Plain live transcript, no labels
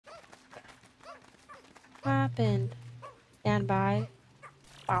What happened? Stand by.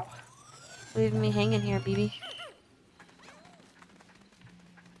 Wow. Leaving me hanging here, BB.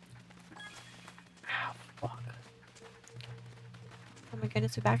 Ow, fuck. Oh my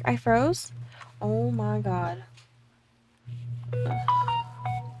goodness, we're back. I froze? Oh my god.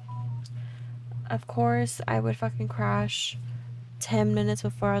 Of course, I would fucking crash 10 minutes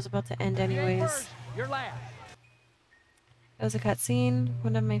before I was about to end anyways. You're last. It was a cutscene,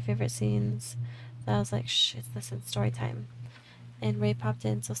 one of my favorite scenes. So I was like, shh, it's this in story time. And Ray popped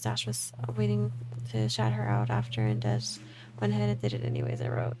in, so Stash was waiting to shout her out after, and Des went ahead and did it anyways. I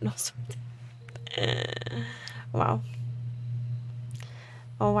wrote, no, sorry. Wow.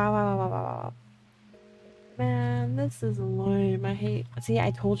 Oh, wow, wow, wow, wow, wow, wow. Man, this is lame. I hate. See,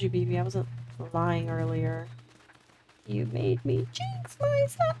 I told you, BB, I wasn't lying earlier. You made me jinx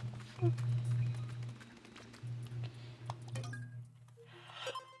myself.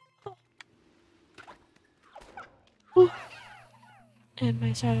 And my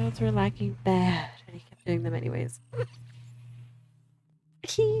shoutouts were lacking bad, and he kept doing them anyways.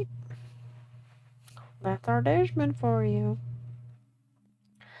 That's our Dashman for you.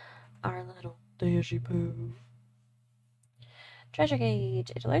 Our little Daisy Poo. Treasure gauge.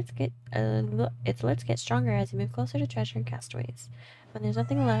 Its alerts get stronger as you move closer to treasure and castaways. When there's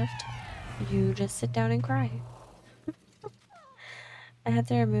nothing left, you just sit down and cry. I had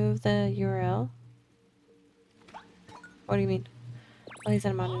to remove the URL. What do you mean? Well, he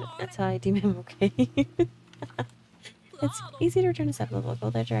said I'm on it until I deem him okay. It's easy to return to sub-level. Go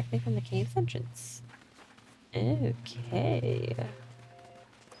there directly from the cave's entrance. Okay.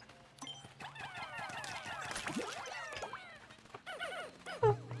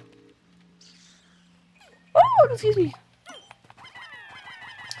 Oh, excuse me.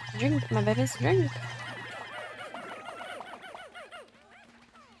 Drink, my babies, drink.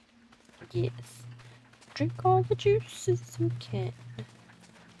 Yes. Drink all the juices you can.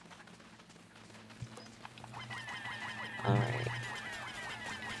 Alright.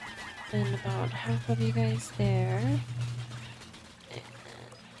 Then about half of you guys there.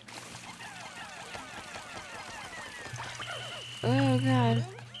 Oh god.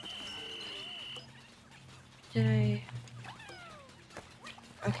 Did I...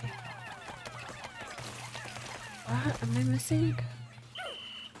 Okay. What am I missing?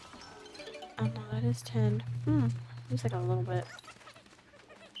 Oh no, that is 10. Seems like a little bit.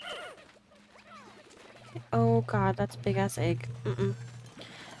 Oh god, that's a big ass egg.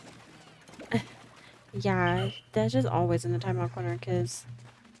 Yeah, that's just always in the timeout corner because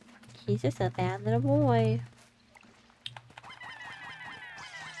he's just a bad little boy.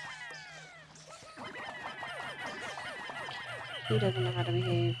 He doesn't know how to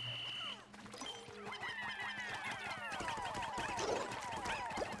behave.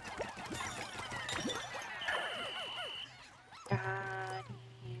 Got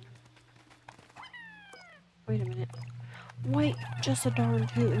him. Wait a minute. Wait, just a darn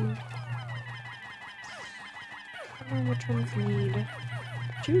tootin'. I don't know which ones need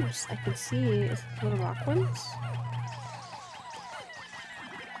juice. I can see it's the little rock ones.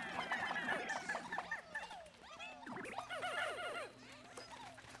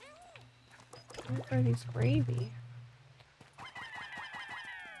 What are these gravy?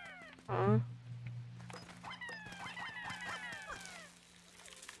 Huh?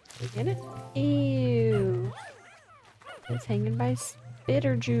 You get it? Ew. It's hanging by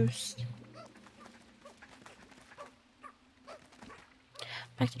bitter juice.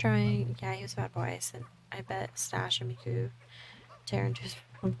 Back to drawing. Yeah, he was a bad boy. I said, I bet Stash and Miku tear into his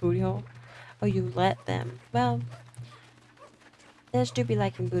booty hole. Oh, you let them. Well, they just do be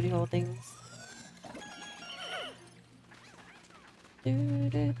liking booty hole things. She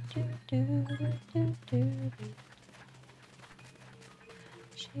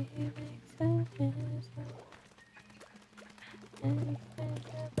makes a business. What?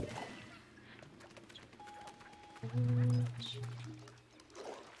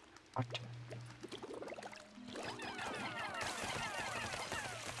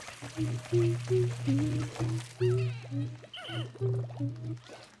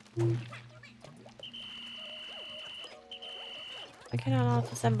 I cannot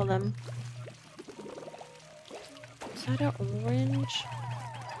assemble them. Is that an orange?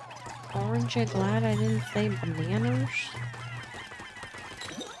 Orange, I'm glad I didn't say bananas.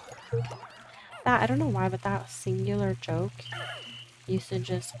 That, I don't know why, but that singular joke used to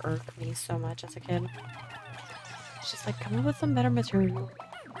just irk me so much as a kid. It's just like, come up with some better material.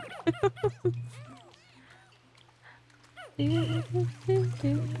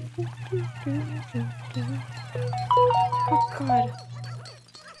 Oh god.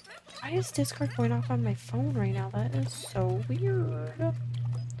 Why is Discord going off on my phone right now? That is so weird.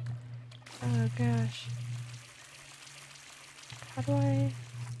 Oh gosh. How do I...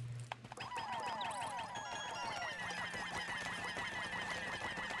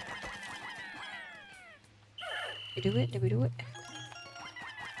 Did we do it? Did we do it?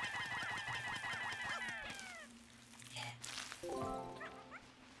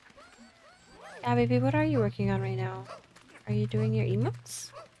 Yeah, baby, what are you working on right now? Are you doing your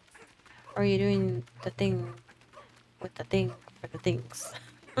emotes? Or are you doing the thing with the thing for the things?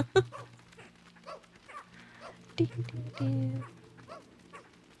 Ding, ding, ding.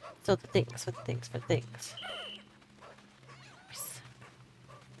 So the things with the things for things.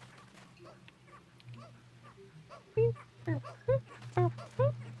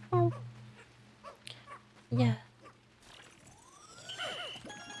 Yeah.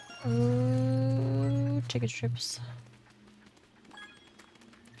 Oh, chicken strips.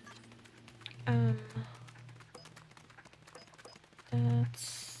 Um,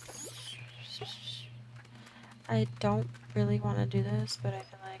 that's... I don't really want to do this, but I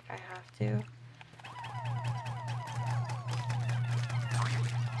feel like I have to.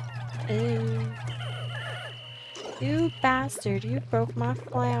 Ew. You bastard, you broke my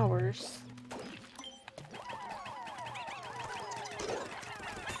flowers.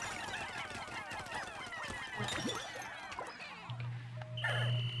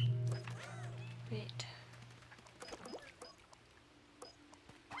 Wait.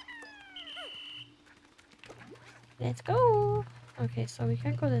 Let's go! Okay, so we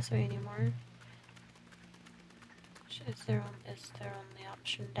can't go this way anymore. Is there only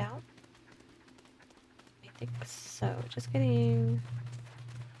option down? I think so. Just kidding.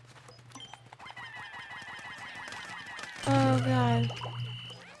 Oh god.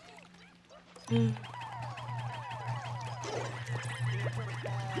 Mm.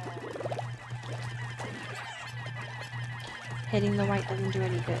 Hitting the white doesn't do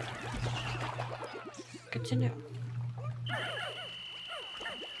any good. Good to know.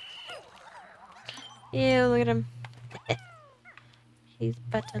 Ew, look at him. He's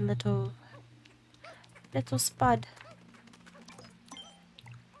but a little spud.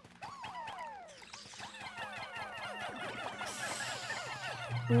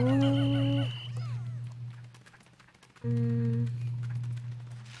 Ooh. Mm.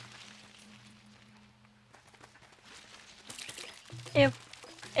 Ew.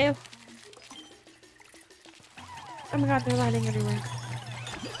 Ew. Oh my god, they're landing everywhere.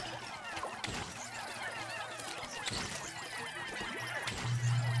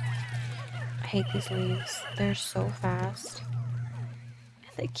 I hate these leaves. They're so fast.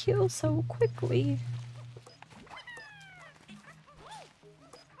 And they kill so quickly.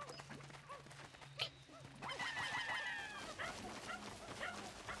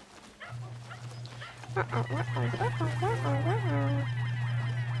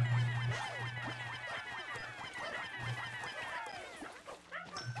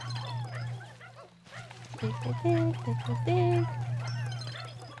 Dig.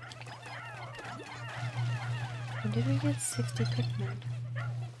 When did we get 60 Pikmin?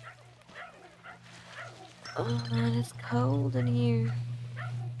 Oh man, it's cold in here.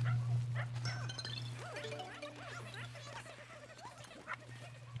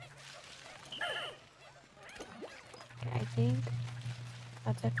 Okay, I think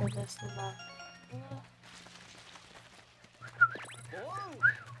that's it for this level.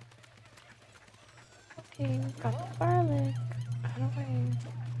 Okay, got the garlic. Out of the way.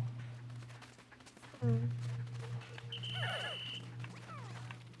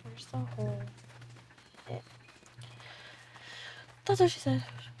 Where's the hole? Yeah. That's what she said.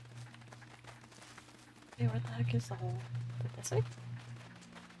 Wait, where the heck is the hole? Is it this way?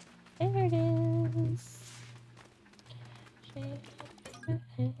 There it is.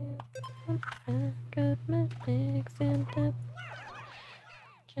 I got my legs and up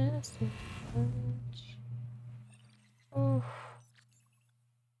just a touch. Oh.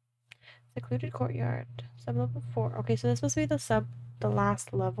 Secluded courtyard. Sub-level 4. Okay, so this must be the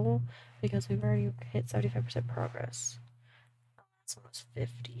last level because we've already hit 75% progress. That's almost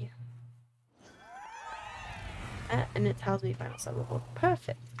 50. And it tells me final sub-level.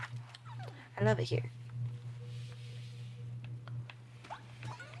 Perfect. I love it here.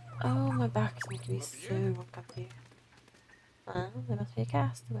 Oh, my back is making me so uncomfy. There must be a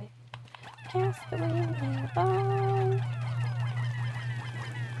castaway. Castaway, bye.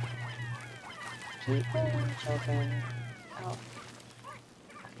 Keep going, children. Oh.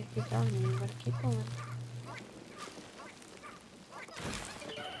 Okay, keep going, you gotta keep going.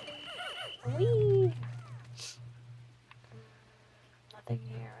 Whee! Nothing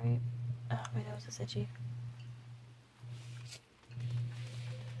here. Alright. Oh, my nose is itchy.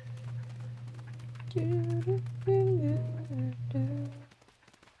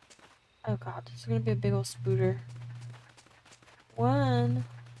 Oh god, this is gonna be a big old spooter. One?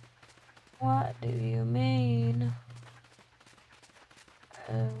 What do you mean?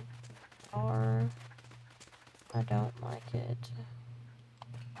 Or I don't like it.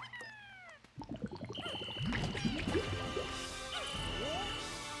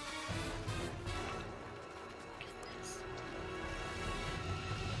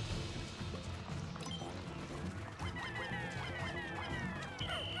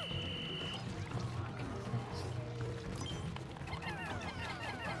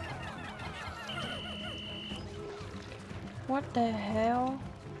 What the hell?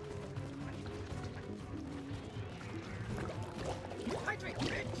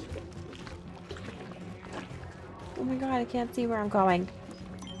 Oh my god, I can't see where I'm going.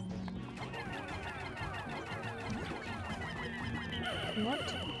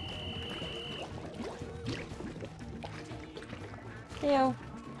 What? Ew.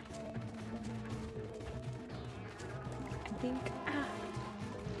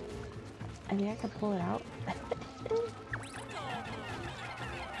 I think I can pull it out.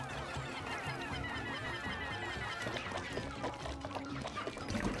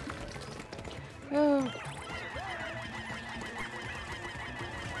 Oh.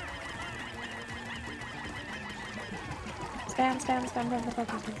 Spam, spam, spam, spam, spam,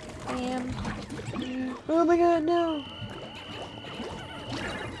 spam, spam. Oh my god, no!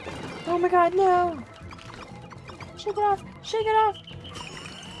 Oh my god, no! Shake it off! Shake it off!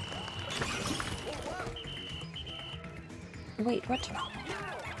 Wait, what?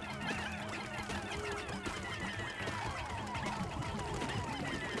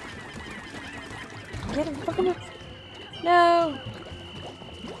 Get him! Fuck him up! No!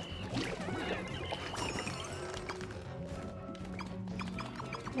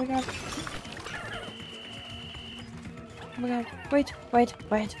 Oh my god. Oh my god. Wait, wait,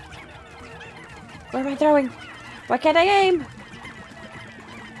 wait. Where am I throwing? Why can't I aim?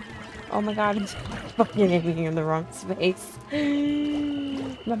 Oh my god, I'm fucking aiming in the wrong space.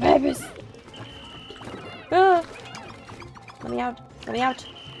 My babies! Ah! Let me out! Let me out!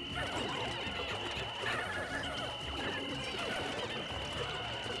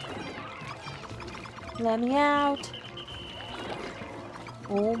 Let me out!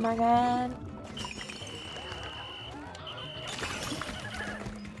 Oh my god!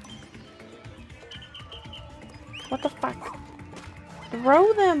 What the fuck?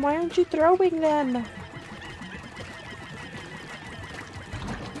 Throw them! Why aren't you throwing them?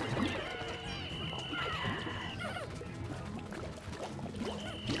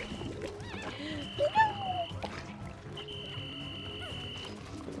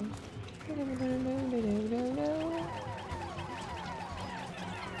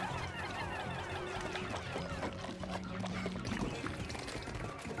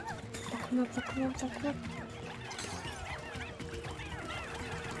 Come up, come up, come up.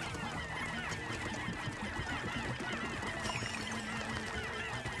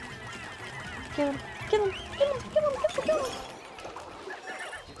 Kill him, kill him, kill him, kill him, kill him, kill him.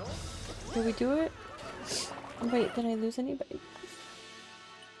 Did we do it? Wait, did I lose anybody?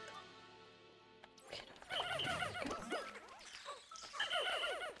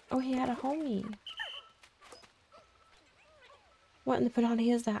 Oh, he had a homie. What in the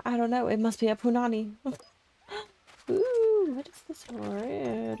punani is that? I don't know. It must be a punani. Ooh, what is this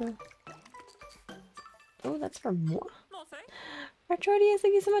red? Oh, that's for more. Artrodius,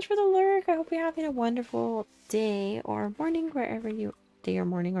 thank you so much for the lurk. I hope you're having a wonderful day or morning, wherever you... Day or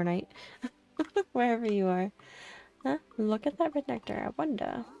morning or night. Wherever you are. Huh? Look at that red nectar. I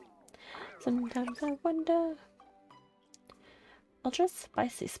wonder. Sometimes I wonder. Ultra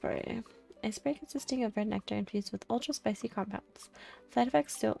spicy spray. A spray consisting of red nectar infused with ultra spicy compounds. Side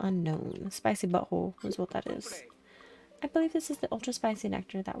effects still unknown. Spicy butthole is what that is. I believe this is the ultra spicy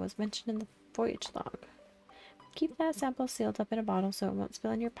nectar that was mentioned in the voyage log. Keep that sample sealed up in a bottle so it won't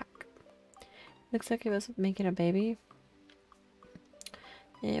spill in your pack. Looks like it was making a baby.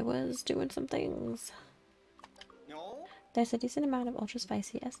 It was doing some things. No. There's a decent amount of ultra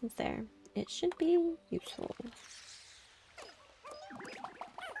spicy essence there. It should be useful.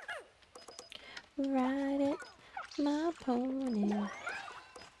 Ride it, my pony.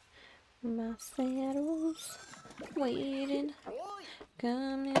 My saddle's waiting.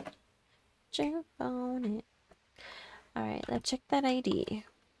 Come in, jump on it. Alright, let's check that ID.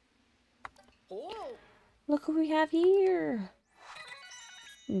 Look who we have here.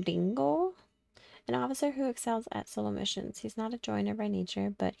 Dingle. An officer who excels at solo missions. He's not a joiner by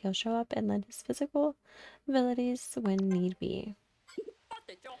nature, but he'll show up and lend his physical abilities when need be.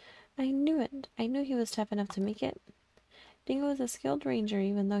 I knew it. I knew he was tough enough to make it. Dingo is a skilled ranger,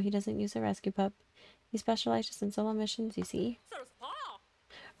 even though he doesn't use a rescue pup. He specializes in solo missions, you see.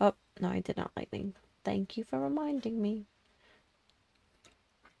 Oh, no, I did not lightning. Thank you for reminding me.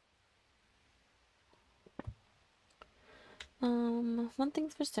 One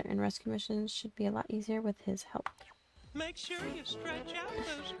thing's for certain, rescue missions should be a lot easier with his help. Make sure you stretch out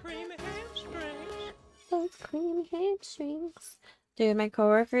those creamy hamstrings. Those creamy hamstrings. Dude, my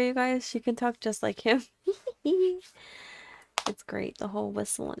coworker, you guys, she can talk just like him. It's great, the whole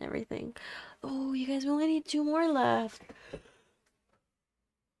whistle and everything. Oh, you guys, we only need 2 more left.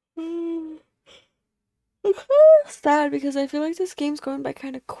 Sad because I feel like this game's going by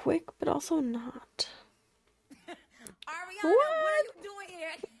kind of quick, but also not. Ariana, what are you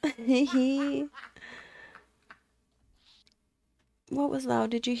doing here? What was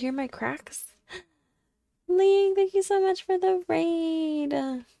loud? Did you hear my cracks? Ling, thank you so much for the raid.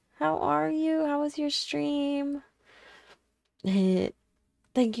 How are you? How was your stream?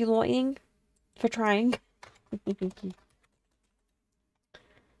 Thank you, Ling, for trying.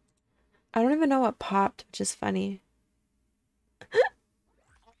 I don't even know what popped, which is funny.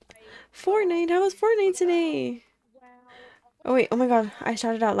 Fortnite, how was Fortnite today? Oh wait, oh my god, I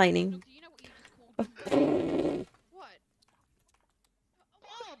shouted out lightning. What?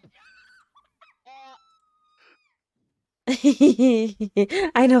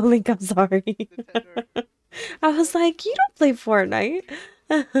 I know, Link, I'm sorry. I was like, you don't play Fortnite.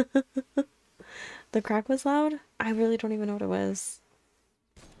 The crack was loud? I really don't even know what it was.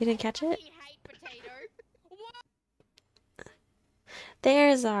 You didn't catch it?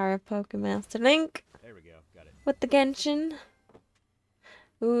 There's our Pokemaster Link. There we go. Got it. With the Genshin.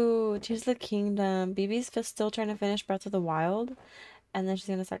 Ooh, Tears of the Kingdom. BB's still trying to finish Breath of the Wild. And then she's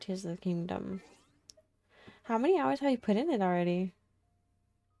gonna start Tears of the Kingdom. How many hours have you put in it already?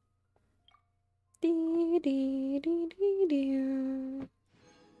 Dee dee dee dee dee.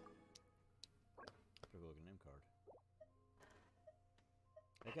 Took a look at name card.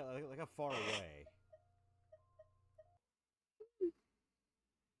 Like how far away.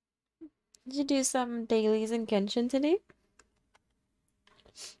 Did you do some dailies in Genshin today?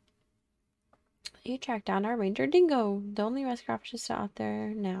 You tracked down our Ranger Dingo. The only rescue options out there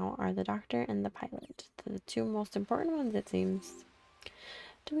now are the doctor and the pilot. The 2 most important ones, it seems.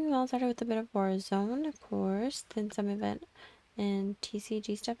 Doing well started with a bit of Warzone, of course, then some event and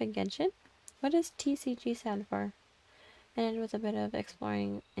TCG stuff in Genshin. What does TCG stand for? And with a bit of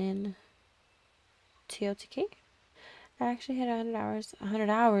exploring in TOTK. I actually hit 100 hours. 100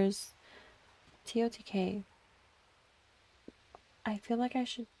 hours. TOTK. I feel like I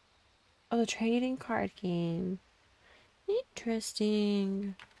should... Oh, the trading card game.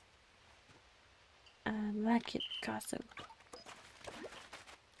 Interesting. Like it, gossip.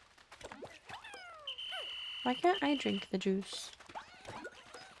 Why can't I drink the juice?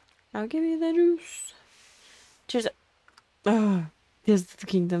 I'll give you the juice. Cheers. Ugh. Tears of the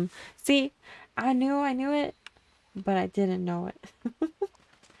Kingdom. See, I knew it, but I didn't know it.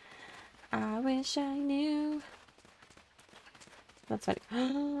 I wish I knew. That's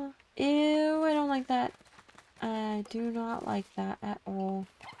funny. Ew, I don't like that. I do not like that at all.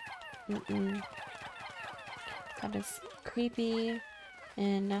 That is creepy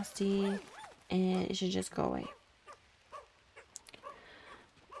and nasty, and it should just go away.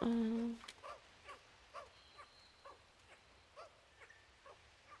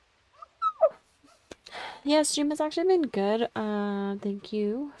 Yeah, stream has actually been good. Thank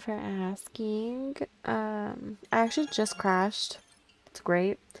you for asking. I actually just crashed. It's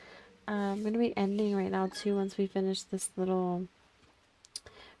great. I'm gonna be ending right now too once we finish this little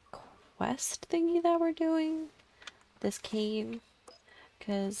quest thingy that we're doing. This cave.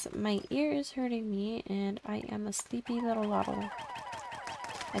 Because my ear is hurting me and I am a sleepy little waddle.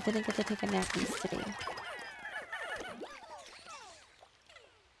 I didn't get to take a nappies today.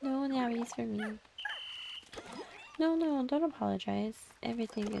 No nappies for me. No, don't apologize.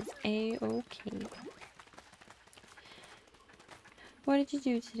 Everything is a-okay. What did you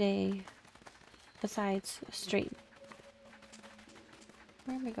do today besides stream?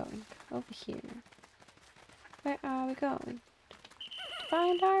 Where am I going? Over here. Where are we going? To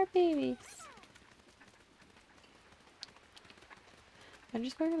find our babies. I'm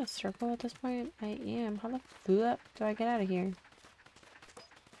just going in a circle at this point. I am. How the flip do I get out of here?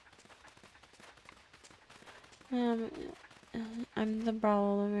 I'm the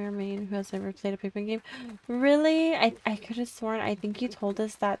Brawler Mermaid who has never played a Pikmin game. Really? I could have sworn, I think you told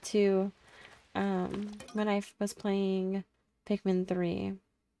us that too. when I was playing Pikmin 3.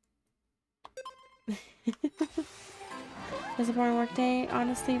 It was a boring work day.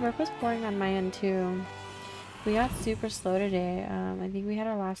 Honestly, work was boring on my end too. We got super slow today. I think we had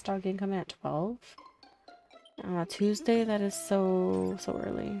our last dog game coming at 12. Tuesday, that is so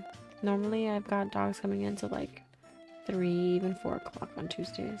early. Normally, I've got dogs coming in to like 3, even 4 o'clock on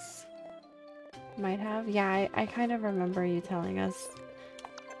Tuesdays. Might have. Yeah, I kind of remember you telling us.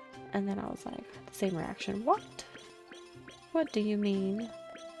 And then I was like, the same reaction. What? What do you mean?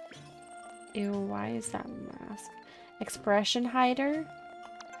 Ew, why is that mask? Expression hider?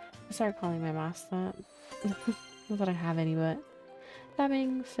 I started calling my mask that. Not that I have any, but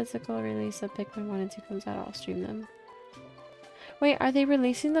having physical release of Pikmin 1 and 2 comes out, I'll stream them. Wait, are they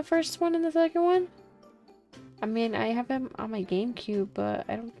releasing the first one and the second one? I mean, I have them on my GameCube, but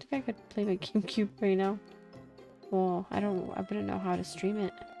I don't think I could play my GameCube right now. Well, I wouldn't know how to stream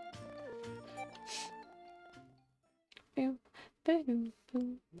it.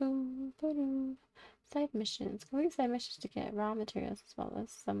 Side missions. Complete side missions to get raw materials as well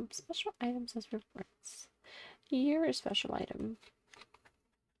as some special items as rewards. You're a special item.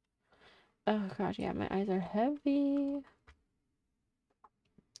 Oh god, yeah, my eyes are heavy.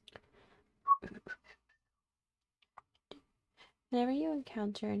 Whenever you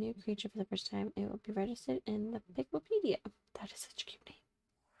encounter a new creature for the first time, it will be registered in the Pikmopedia. That is such a cute name.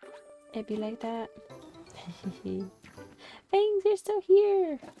 It'd be like that. Fangs, you're still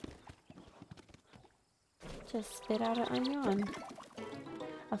here! Just spit out an onion.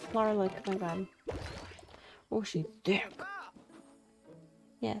 A flower look, oh my god. Oh, she's thick.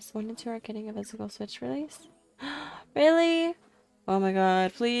 Yes, 1 and 2 are getting a physical Switch release. Really? Oh my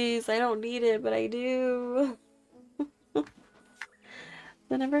god, please. I don't need it, but I do.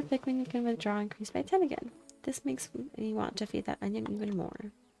 The number of Pikmin you can withdraw increased by 10 again. This makes me want to feed that onion even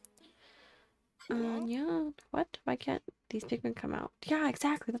more. Onion? What? Why can't these Pikmin come out? Yeah,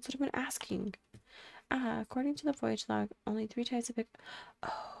 exactly. That's what I've been asking. According to the voyage log, only 3 types of Pikmin.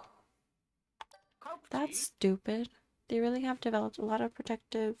 Oh. That's stupid. They really have developed a lot of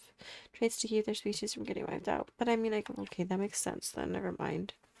protective traits to keep their species from getting wiped out. But I mean, like, okay, that makes sense then. Never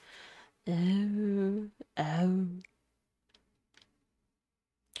mind. Oh.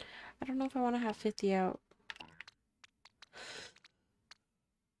 I don't know if I want to have 50 out.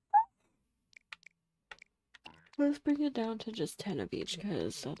 Let's bring it down to just 10 of each,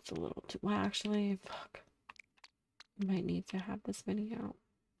 because that's a little too... Well, actually, fuck. Might need to have this many out.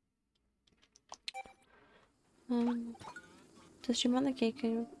 To stream on the cake,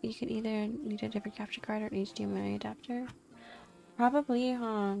 you can either need a different capture card or an HDMI adapter. Probably,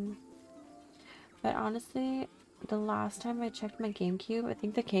 but honestly, the last time I checked my GameCube, I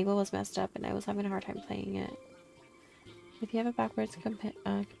think the cable was messed up and I was having a hard time playing it. If you have a backwards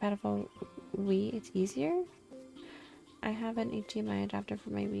compatible Wii, it's easier. I have an HDMI adapter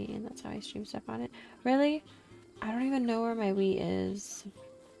for my Wii and that's how I stream stuff on it. Really? I don't even know where my Wii is.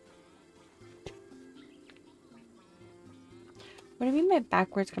 What do you mean by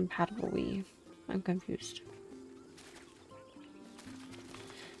backwards compatible Wii? I'm confused.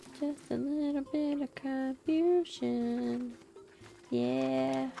 Just a little bit of confusion.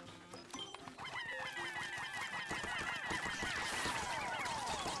 Yeah.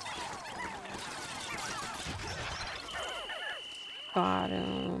 Got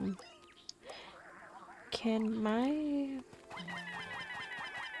him. Can my...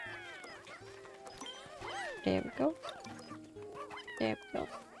 There we go. There we go.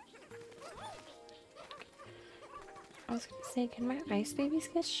 I was gonna say, can my ice babies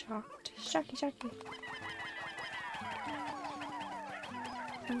get shocked? Shocky.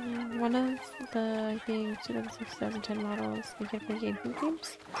 One of the, I think, 2006, 2010 models we get for GameCube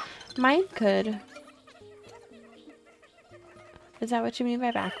games. Mine could. Is that what you mean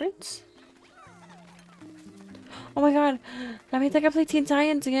by backwards? Oh my god, that means I can play Teen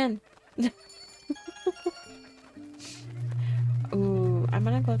Titans again. Ooh, I'm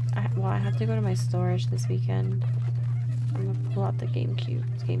gonna go. Well, I have to go to my storage this weekend. I'm gonna pull out the GameCube.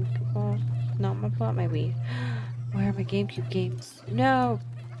 Well, no, I'm gonna pull out my Wii. Where are my GameCube games? No!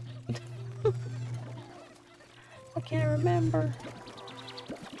 I can't remember.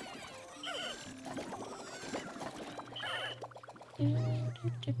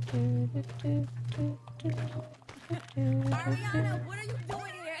 Ariana, what are you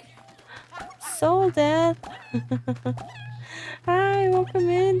doing here? Soul Death! Hi, welcome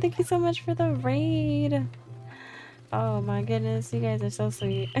in. Thank you so much for the raid. Oh my goodness, you guys are so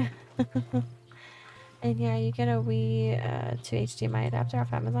sweet. And yeah, you get a Wii to HDMI adapter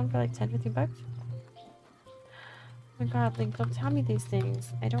off Amazon for like 10-15 bucks. my god, Link, don't tell me these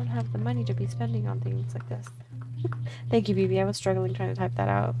things. I don't have the money to be spending on things like this. Thank you, BB. I was struggling trying to type that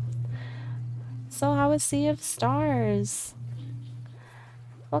out. So, how was Sea of Stars?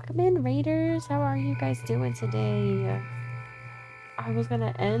 Welcome in, Raiders. How are you guys doing today? I was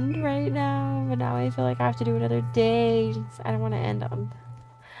gonna end right now, but now I feel like I have to do another day. I don't want to end on.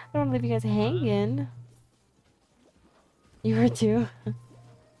 I don't want to leave you guys hanging. You were too.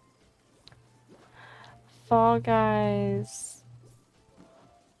 Fall Guys.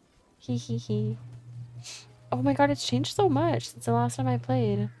 Hee hee hee. Oh my god, it's changed so much since the last time I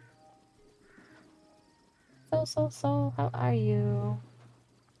played. So, how are you?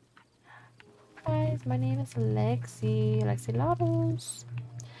 Guys, my name is Lexi Lados.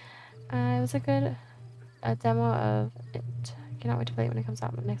 It was a good demo of it. Cannot wait to play it when it comes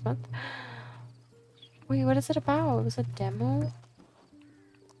out next month. Wait, what is it about? It was a demo?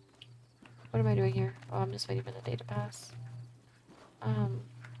 What am I doing here? Oh, I'm just waiting for the day to pass.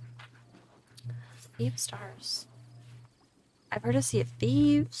 Sea of Stars. I've heard of Sea of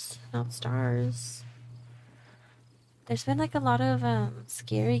Thieves, not Stars. There's been like a lot of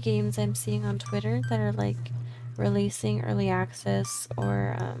scary games I'm seeing on Twitter that are like releasing early access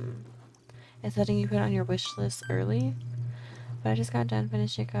or it's letting you put on your wish list early. But I just got done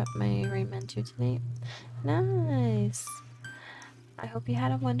finishing up my Rayman 2 tonight. Nice! I hope you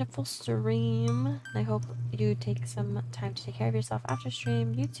had a wonderful stream. I hope you take some time to take care of yourself after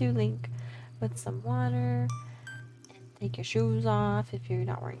stream. You too, Link, with some water. And take your shoes off if you're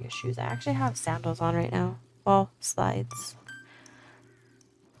not wearing your shoes. I actually have sandals on right now. Well, slides.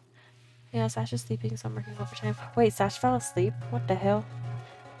 Yeah, Sash is sleeping, so I'm working overtime. Wait, Sash fell asleep? What the hell?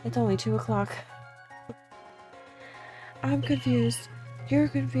 It's only 2 o'clock. I'm confused. You're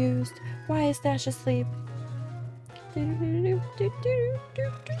confused. Why is Sash asleep?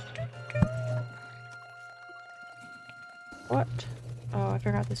 What? Oh, I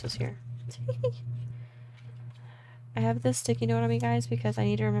forgot this was here. I have this sticky note on me, guys, because I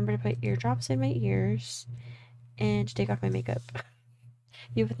need to remember to put eardrops in my ears and to take off my makeup.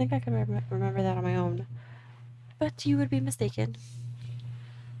 You would think I could remember that on my own, but you would be mistaken.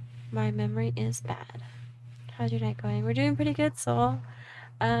 My memory is bad. How's your night going? We're doing pretty good, Soul.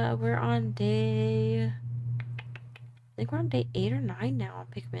 We're on day... I think we're on day 8 or 9 now on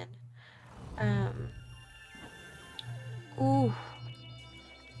Pikmin. Ooh.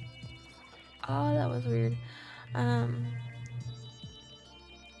 Oh, that was weird. I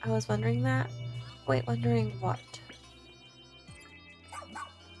was wondering that. Wait, wondering what?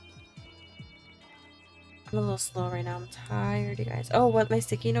 I'm a little slow right now. I'm tired, you guys. Oh, what my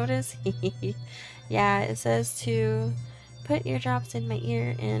sticky note is? Yeah, it says to put eardrops in my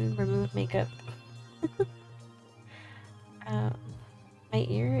ear and remove makeup. My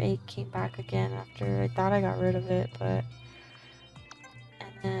earache came back again after I thought I got rid of it, but...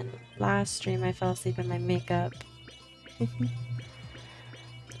 And then last stream I fell asleep in my makeup.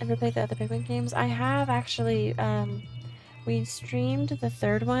 Ever played the other Pikmin games? I have actually. We streamed the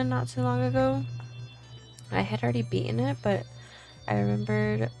 3rd one not too long ago. I had already beaten it, but I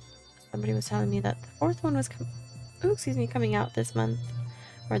remembered somebody was telling me that the 4th one was coming out this month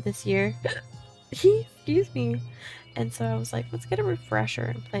or this year. Excuse me. And so I was like, let's get a refresher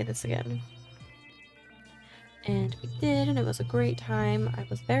and play this again. And we did, and it was a great time. I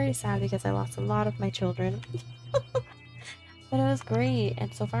was very sad because I lost a lot of my children. But it was great,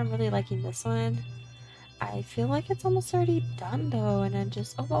 and so far I'm really liking this one. I feel like it's almost already done though, and then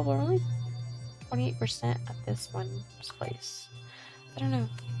just... Oh, well, we're only 28% at this one's place. I don't know.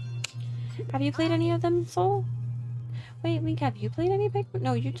 Have you played any of them, Soul? Wait, Link, have you played any Pikmin?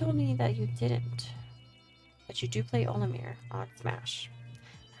 No, you told me that you didn't. But you do play Olimir on Smash.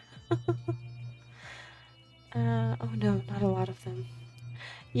 Oh no, not a lot of them.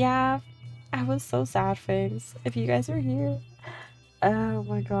 Yeah, I was so sad, Fangs. If you guys were here. Oh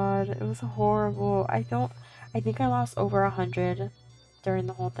my god, it was horrible. I think I lost over 100 during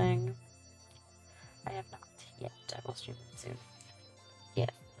the whole thing. I have not yet. I will stream it soon. Yeah.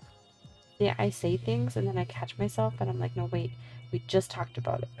 Yeah, I say things and then I catch myself and I'm like, no, wait, we just talked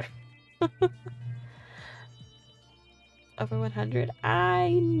about it. Over 100? I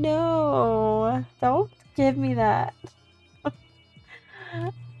know! Don't give me that.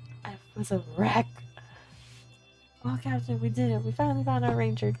 I was a wreck. Well, Captain, we did it. We finally found our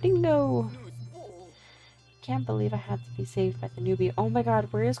ranger. Dingo! Can't believe I had to be saved by the newbie. Oh my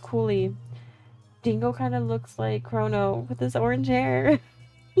god, where is Cooley? Dingo kind of looks like Chrono with his orange hair.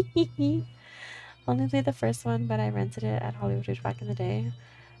 Only played the first one, but I rented it at Hollywood Ridge back in the day.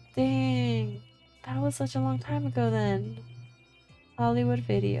 Dang! That was such a long time ago then. Hollywood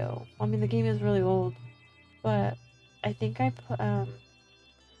Video. I mean, the game is really old, but I think I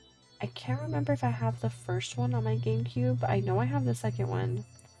can't remember if I have the first one on my GameCube. I know I have the second one.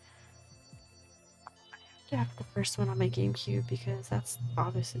 I have to have the first one on my GameCube because that's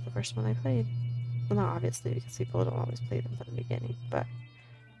obviously the first one I played. Well, not obviously because people don't always play them from the beginning, but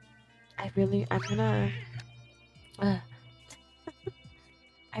I'm gonna, uh,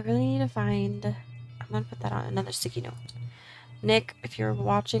 I really need to find, I'm gonna put that on another sticky note. Nick, if you're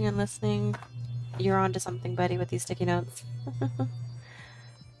watching and listening, you're onto something, buddy, with these sticky notes.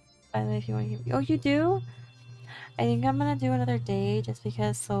 By the way, if you want to hear, oh, you do? I think I'm gonna do another day just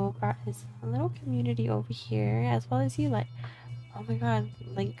because Soul brought his little community over here as well as you. Like, oh my god,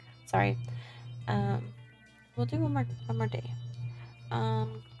 Link. Sorry. We'll do one more day.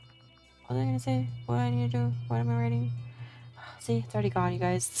 What was I gonna say? What I need to do? What am I writing? See, it's already gone, you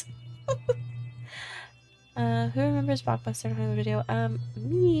guys. Who remembers Blockbuster Hollywood Video?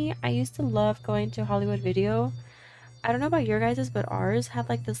 Me. I used to love going to Hollywood Video. I don't know about your guys's, but ours had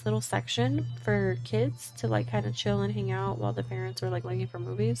like this little section for kids to like kind of chill and hang out while the parents were like looking for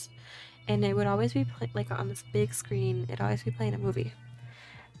movies, and it would always be like on this big screen. It'd always be playing a movie.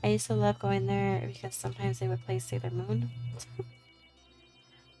 I used to love going there because sometimes they would play Sailor Moon.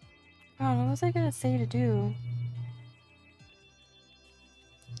 God, what was I gonna say to do?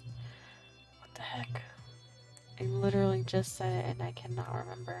 What the heck? I literally just said it and I cannot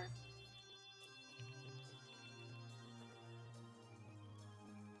remember.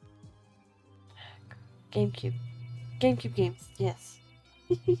 GameCube. GameCube games, yes.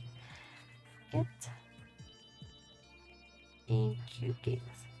 Get GameCube games.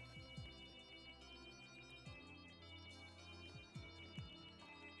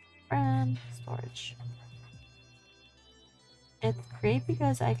 Brand storage. It's great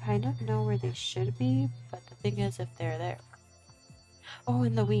because I kind of know where they should be, but the thing is if they're there. Oh,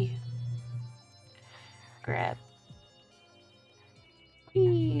 and the Wii. Grab.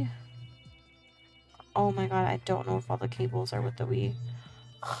 Wii. Oh my god, I don't know if all the cables are with the Wii.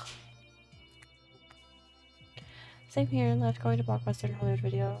 Same here, left going to Blockbuster and Hollywood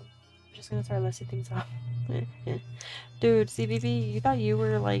Video. I'm just gonna start listing things off. Dude, CBB, you thought you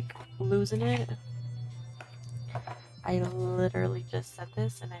were like losing it? I literally just said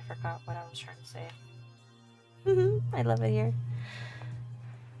this and I forgot what I was trying to say. I love it here.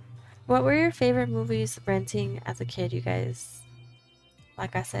 What were your favorite movies renting as a kid, you guys?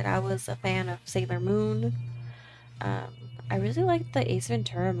 Like I said, I was a fan of Sailor Moon. I really liked the Ace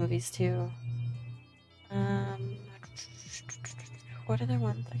Ventura movies too. What other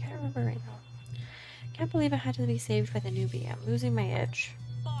ones? I can't remember right now. Can't believe I had to be saved by the newbie. I'm losing my edge.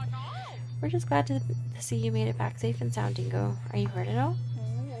 We're just glad to see you made it back safe and sound, Dingo. Are you hurt at all?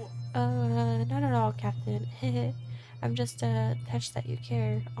 Not at all, Captain. I'm just touched that you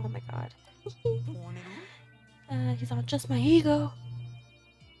care. Oh my god. He's all just my ego.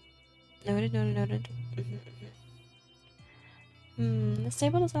 Noted. The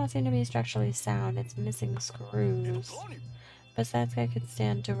stable does not seem to be structurally sound. It's missing screws. Besides, I could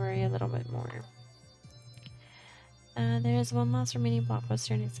stand to worry a little bit more. There is one last remaining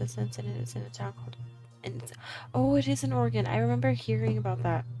Blockbuster in existence, and it is in a town called... Oh, it is in Oregon. I remember hearing about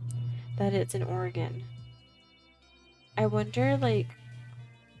that. That it's in Oregon. I wonder, like...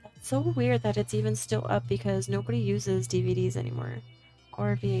 That's so weird that it's even still up because nobody uses DVDs anymore.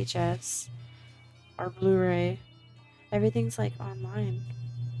 Or VHS. Or Blu-ray. Everything's, like, online.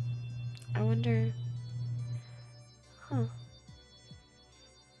 I wonder... Huh.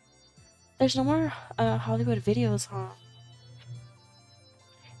 There's no more Hollywood Videos, huh?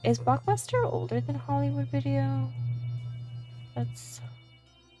 Is Blockbuster older than Hollywood Video? That's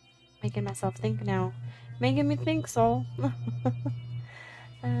making myself think now. Making me think so.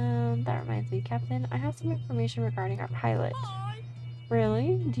 That reminds me, Captain. I have some information regarding our pilot.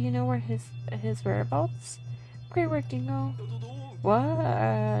 Really? Do you know where his whereabouts? Great work, Dingo.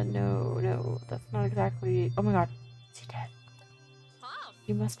 What? No. That's not exactly... Oh my god. Is he dead?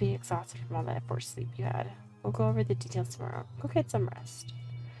 You must be exhausted from all that forced sleep you had. We'll go over the details tomorrow. Go get some rest.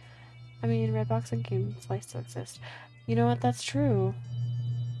 I mean, Redbox and Game Slice still exist. You know what? That's true.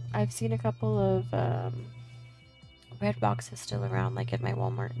 I've seen a couple of Redboxes still around, like at my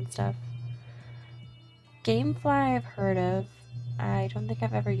Walmart and stuff. Gamefly I've heard of. I don't think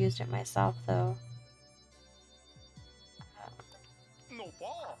I've ever used it myself, though.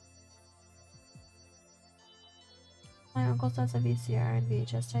 My uncle has a VCR and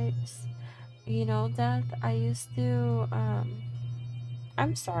VHS tapes. You know, Dad, I used to,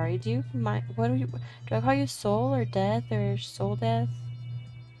 I'm sorry, do you mind, do I call you Soul or Death or Soul Death?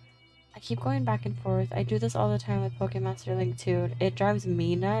 I keep going back and forth. I do this all the time with Pokemon Master Link 2. It drives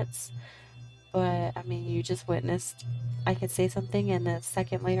me nuts. But I mean, you just witnessed. I could say something, and a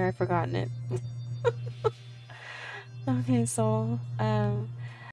second later, I've forgotten it. Okay, so